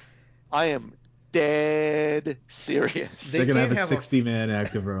am dead serious. They're gonna have a 60-man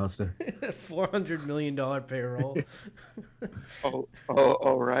active roster. $400 million payroll.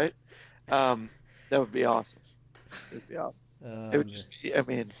 Oh, right. That would be awesome. It would be awesome. It would just be, I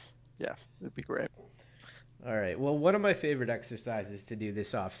mean, yeah, it would be great. All right. Well, one of my favorite exercises to do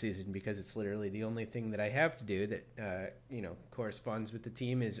this off season, because it's literally the only thing that I have to do that corresponds with the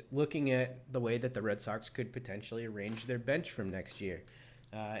team, is looking at the way that the Red Sox could potentially arrange their bench from next year.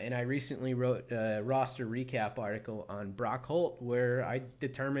 And I recently wrote a roster recap article on Brock Holt, where I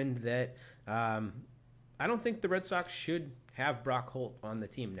determined that I don't think the Red Sox should have Brock Holt on the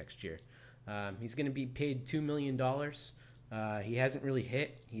team next year. He's going to be paid $2 million. He hasn't really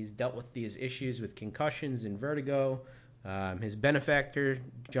hit. He's dealt with these issues with concussions and vertigo. His benefactor,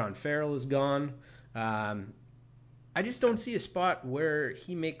 John Farrell, is gone. I just don't see a spot where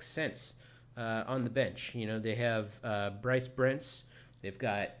he makes sense on the bench. They have Bryce Brentz. They've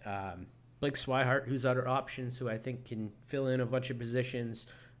got Blake Swihart, who's other options, who I think can fill in a bunch of positions.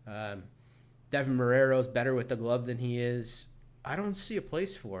 Devereaux is better with the glove than he is. I don't see a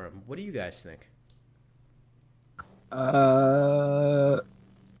place for him. What do you guys think? I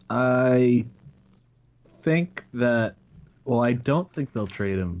think that, well, I don't think they'll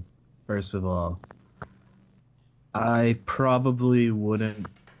trade him, first of all. I probably wouldn't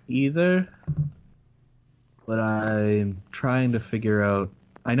either, but I'm trying to figure out.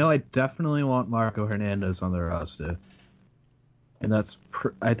 I know I definitely want Marco Hernandez on the roster, and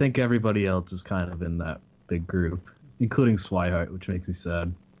I think everybody else is kind of in that big group, including Swihart, which makes me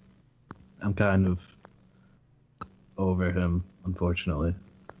sad. I'm kind of over him, unfortunately.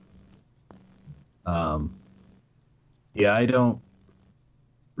 Yeah, I don't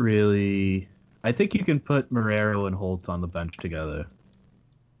really. I think you can put Marrero and Holt on the bench together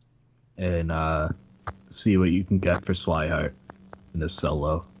and see what you can get for Swihart in this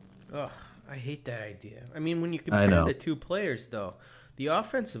solo. Oh, I hate that idea. I mean, when you compare the two players, though, the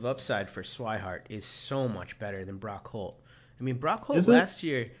offensive upside for Swihart is so much better than Brock Holt. I mean, Brock Holt last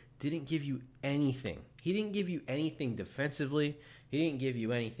year didn't give you anything. He didn't give you anything defensively. He didn't give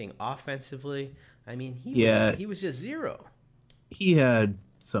you anything offensively. I mean, he was just zero. He had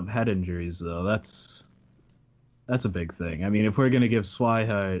some head injuries, though. That's a big thing. I mean, if we're going to give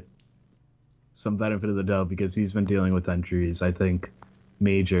Swihart some benefit of the doubt because he's been dealing with injuries, I think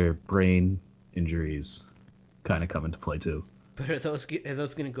major brain injuries kind of come into play, too. But are those going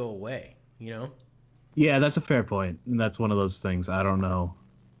to go away, Yeah, that's a fair point. And that's one of those things I don't know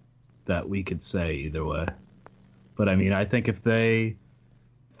that we could say either way. But, I mean, I think if they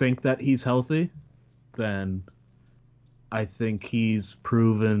think that he's healthy, then I think he's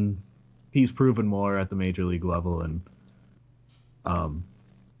proven more at the major league level, and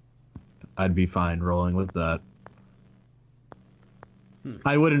I'd be fine rolling with that.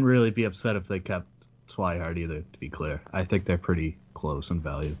 I wouldn't really be upset if they kept Swihart either, to be clear. I think they're pretty close in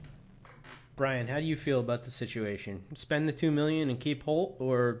value. Brian, how do you feel about the situation? Spend the $2 million and keep Holt,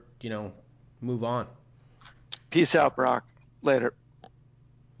 or move on? Peace out, Brock. Later.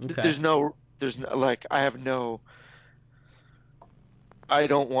 Okay. I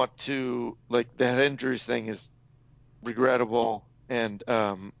don't want to, that injuries thing is regrettable, and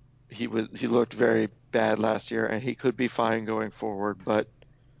he looked very bad last year, and he could be fine going forward, but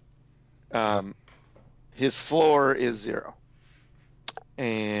his floor is 0,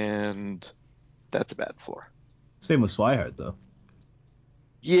 and that's a bad floor. Same with Swihart, though.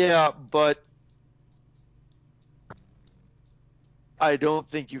 Yeah, but I don't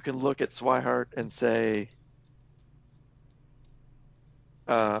think you can look at Swihart and say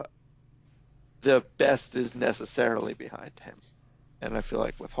the best is necessarily behind him. And I feel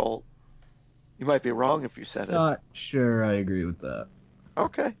like with Holt, you might be wrong if you said it. Not sure I agree with that.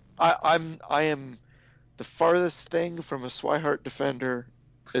 Okay. I am the farthest thing from a Swihart defender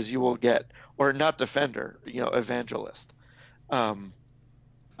as you will get, or not defender, evangelist.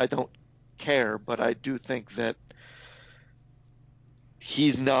 I don't care, but I do think that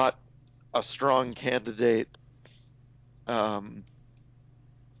he's not a strong candidate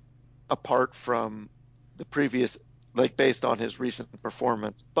apart from the previous, based on his recent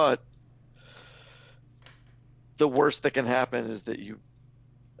performance. But the worst that can happen is that you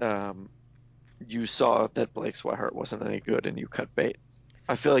saw that Blake Swihart wasn't any good and you cut bait.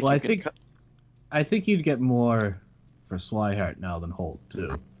 I feel like I think you'd get more for Swihart now than Holt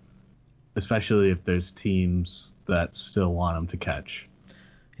too, especially if there's teams that still want him to catch.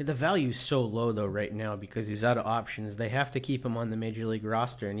 The value's so low though right now because he's out of options. They have to keep him on the major league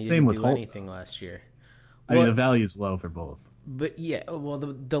roster, and he didn't do anything last year. I mean, the value's low for both. But yeah, well,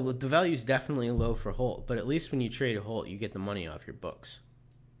 the value's definitely low for Holt. But at least when you trade Holt, you get the money off your books.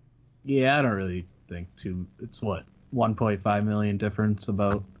 Yeah, I don't really think it's what, 1.5 million difference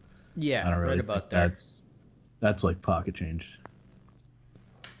about. Yeah, I don't really right about that. That's like pocket change.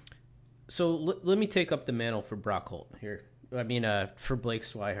 So let me take up the mantle for Brock Holt here. I mean, for Blake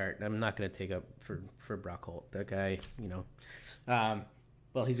Swihart, I'm not going to take up for Brock Holt. That guy,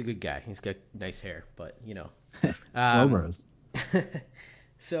 well, he's a good guy. He's got nice hair, but Lobros.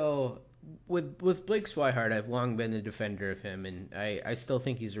 So with Blake Swihart, I've long been a defender of him, and I still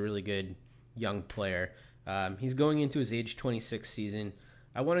think he's a really good young player. He's going into his age 26 season.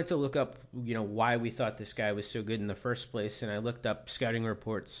 I wanted to look up, why we thought this guy was so good in the first place, and I looked up scouting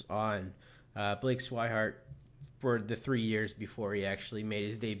reports on Blake Swihart for the 3 years before he actually made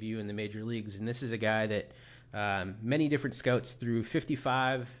his debut in the major leagues. And this is a guy that many different scouts threw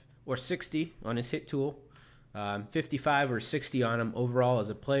 55 or 60 on his hit tool, 55 or 60 on him overall as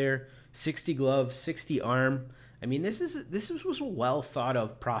a player, 60 glove, 60 arm. I mean, this was a well thought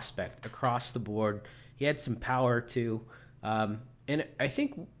of prospect across the board. He had some power too. And I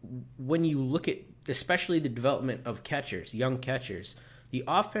think when you look at especially the development of catchers, young catchers, the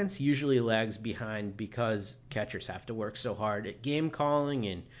offense usually lags behind because catchers have to work so hard at game calling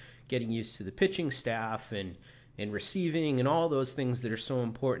and getting used to the pitching staff and receiving and all those things that are so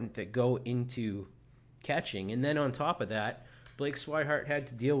important that go into catching. And then on top of that, Blake Swihart had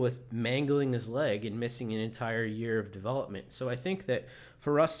to deal with mangling his leg and missing an entire year of development. So I think that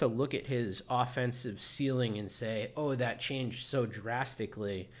for us to look at his offensive ceiling and say, oh, that changed so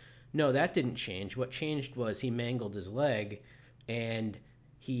drastically, no, that didn't change. What changed was he mangled his leg, and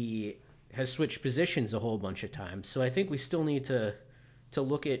he has switched positions a whole bunch of times. So I think we still need to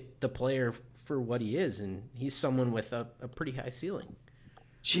look at the player for what he is, and he's someone with a pretty high ceiling.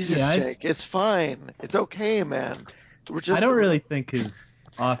 Jesus, Jake, it's fine. It's okay, man. I don't really think his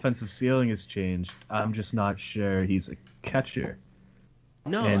offensive ceiling has changed. I'm just not sure he's a catcher.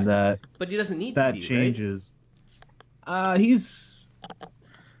 No, and but he doesn't need that to be, changes. Right?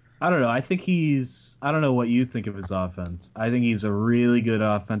 I don't know. I don't know what you think of his offense. I think he's a really good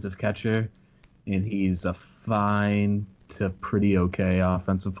offensive catcher, and he's a fine to pretty okay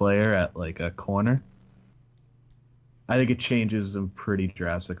offensive player at like a corner. I think it changes him pretty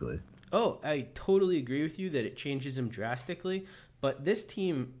drastically. Oh, I totally agree with you that it changes him drastically, but this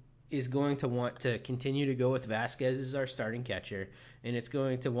team is going to want to continue to go with Vasquez as our starting catcher, and it's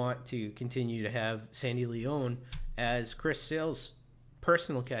going to want to continue to have Sandy Leon as Chris Sale's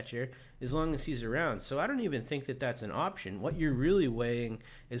personal catcher as long as he's around. So I don't even think that that's an option. What you're really weighing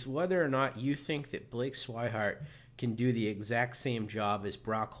is whether or not you think that Blake Swihart can do the exact same job as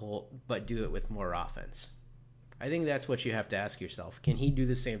Brock Holt, but do it with more offense. I think that's what you have to ask yourself. Can he do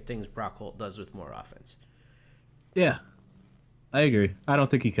the same things Brock Holt does with more offense? Yeah, I agree. I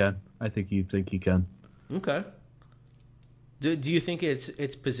don't think he can. I think you think he can. Okay. Do you think it's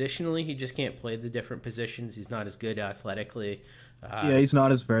positionally he just can't play the different positions? He's not as good athletically. Yeah, he's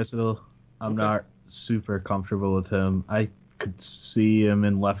not as versatile. I'm not super comfortable with him. I could see him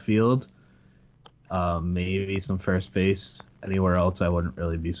in left field, maybe some first base. Anywhere else, I wouldn't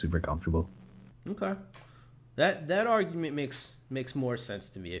really be super comfortable. Okay. That argument makes more sense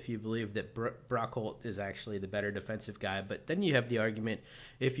to me if you believe that Brock Holt is actually the better defensive guy. But then you have the argument,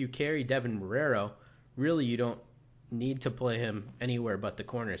 if you carry Devin Marrero, really you don't need to play him anywhere but the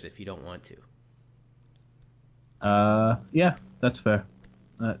corners if you don't want to. Yeah, that's fair.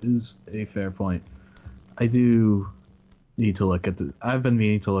 That is a fair point. I do need to look at I've been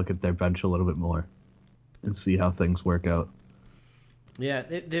meaning to look at their bench a little bit more and see how things work out. Yeah,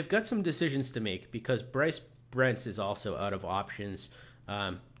 they've got some decisions to make because Bryce Brentz is also out of options.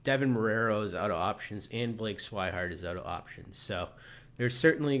 Devin Marrero is out of options, and Blake Swihart is out of options. So there's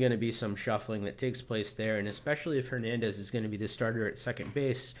certainly going to be some shuffling that takes place there, and especially if Hernandez is going to be the starter at second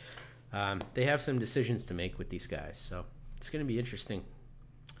base, they have some decisions to make with these guys. So it's going to be interesting.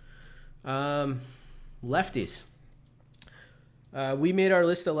 Lefties. We made our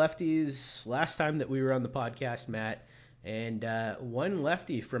list of lefties last time that we were on the podcast, Matt. And one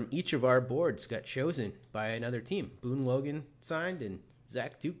lefty from each of our boards got chosen by another team. Boone Logan signed and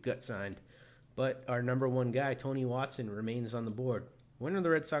Zach Duke got signed. But our number one guy, Tony Watson, remains on the board. When are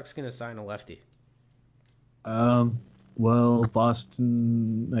the Red Sox going to sign a lefty? Well,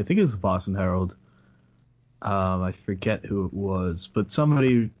 Boston, I think it was the Boston Herald. I forget who it was, but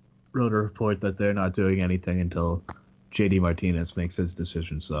somebody wrote a report that they're not doing anything until JD Martinez makes his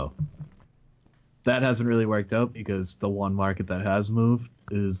decision, so that hasn't really worked out because the one market that has moved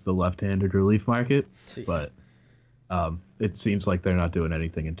is the left-handed relief market. But it seems like they're not doing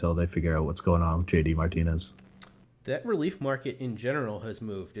anything until they figure out what's going on with JD Martinez. That relief market in general has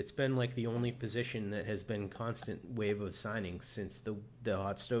moved. It's been like the only position that has been constant wave of signings since the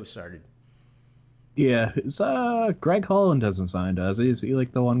hot stove started. Yeah, Greg Holland hasn't signed, has he? Is he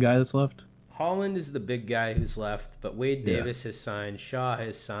like the one guy that's left? Holland is the big guy who's left, but Wade Davis has signed, Shaw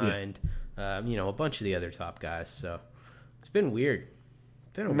has signed, a bunch of the other top guys. So been weird.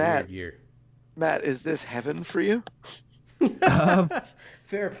 It's been a Matt, weird year. Matt, is this heaven for you?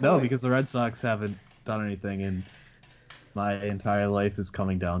 Fair point. No, because the Red Sox haven't done anything, and my entire life is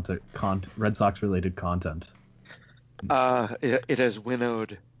coming down to Red Sox-related content. It has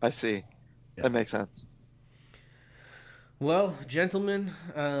winnowed. I see. Yes. That makes sense. Well, gentlemen,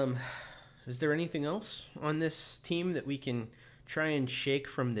 is there anything else on this team that we can try and shake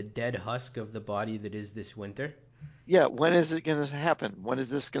from the dead husk of the body that is this winter? Yeah, when is it going to happen? When is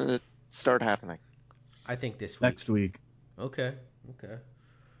this going to start happening? I think this week. Next week. Okay.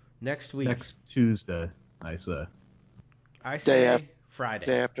 Next week. Next Tuesday, I say. I say Friday.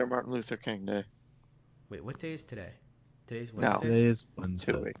 Day after Martin Luther King Day. Wait, what day is today? Today's Wednesday? Today is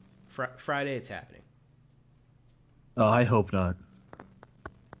Wednesday. 2 weeks. Friday it's happening. Oh, I hope not.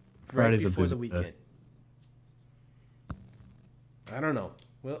 Right Friday's before a the busy weekend. day. I don't know.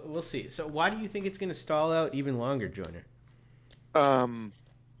 We'll see. So why do you think it's going to stall out even longer, Joiner?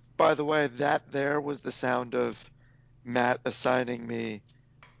 By the way, that there was the sound of Matt assigning me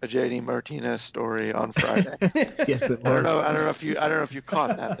a JD Martinez story on Friday. Yes, it was. I don't know if you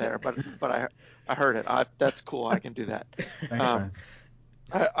caught that there, but I heard it. That's cool. I can do that. Thanks, Brian.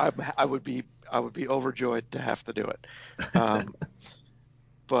 I would be overjoyed to have to do it.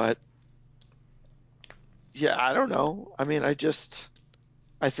 But yeah, I don't know. I mean, I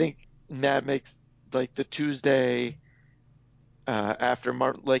think Matt makes like the Tuesday after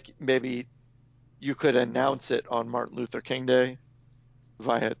Martin, like maybe you could announce it on Martin Luther King Day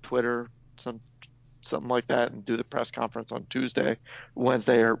via Twitter, something like that, and do the press conference on Tuesday,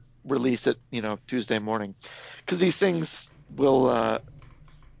 Wednesday, or release it, Tuesday morning, because these things will.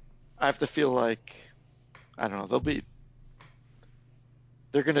 I have to feel like, I don't know,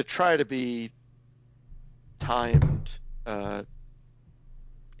 they're going to try to be timed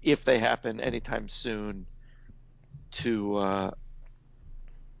if they happen anytime soon to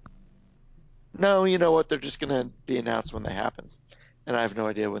no, you know what, they're just going to be announced when they happen, and I have no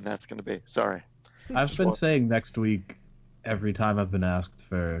idea when that's going to be. Sorry. I've been saying next week every time I've been asked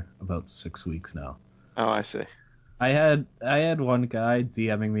for about 6 weeks now. Oh, I see. I had one guy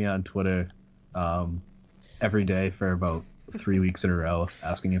DMing me on Twitter every day for about 3 weeks in a row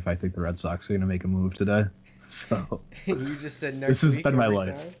asking if I think the Red Sox are going to make a move today. So You just said next this has week been my every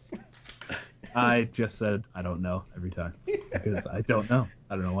life. time? I just said I don't know every time because I don't know.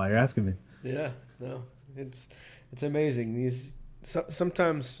 I don't know why you're asking me. Yeah, no, it's amazing.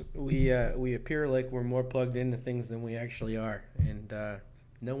 Sometimes we appear like we're more plugged into things than we actually are, and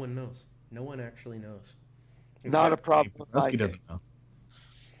no one knows. No one actually knows. Not a problem. Rusky doesn't know.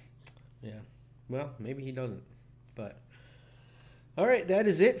 Yeah, well, maybe he doesn't, but. All right, that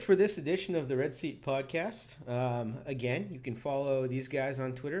is it for this edition of the Red Seat Podcast. Again, you can follow these guys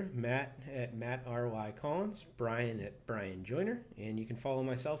on Twitter, Matt at MattRYCollins, Bryan at Bryan Joiner, and you can follow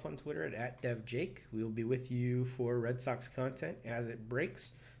myself on Twitter at DevJake. We will be with you for Red Sox content as it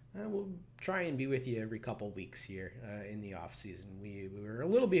breaks. We'll try and be with you every couple weeks here in the off season. We're a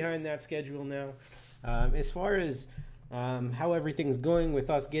little behind that schedule now. As far as how everything's going with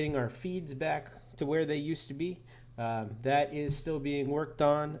us getting our feeds back to where they used to be, that is still being worked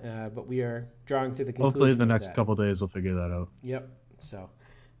on, but we are drawing to the conclusion. Hopefully in the next couple days we'll figure that out. Yep. So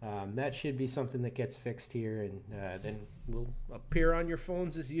that should be something that gets fixed here, and then we'll appear on your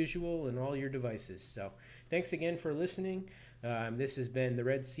phones as usual and all your devices. So thanks again for listening. This has been The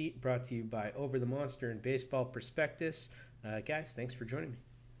Red Seat, brought to you by Over the Monster and Baseball Prospectus. Guys, thanks for joining me.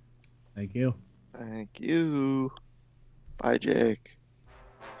 Thank you. Thank you. Bye, Jake.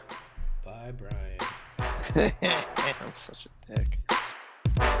 Bye, Brian. I'm such a dick.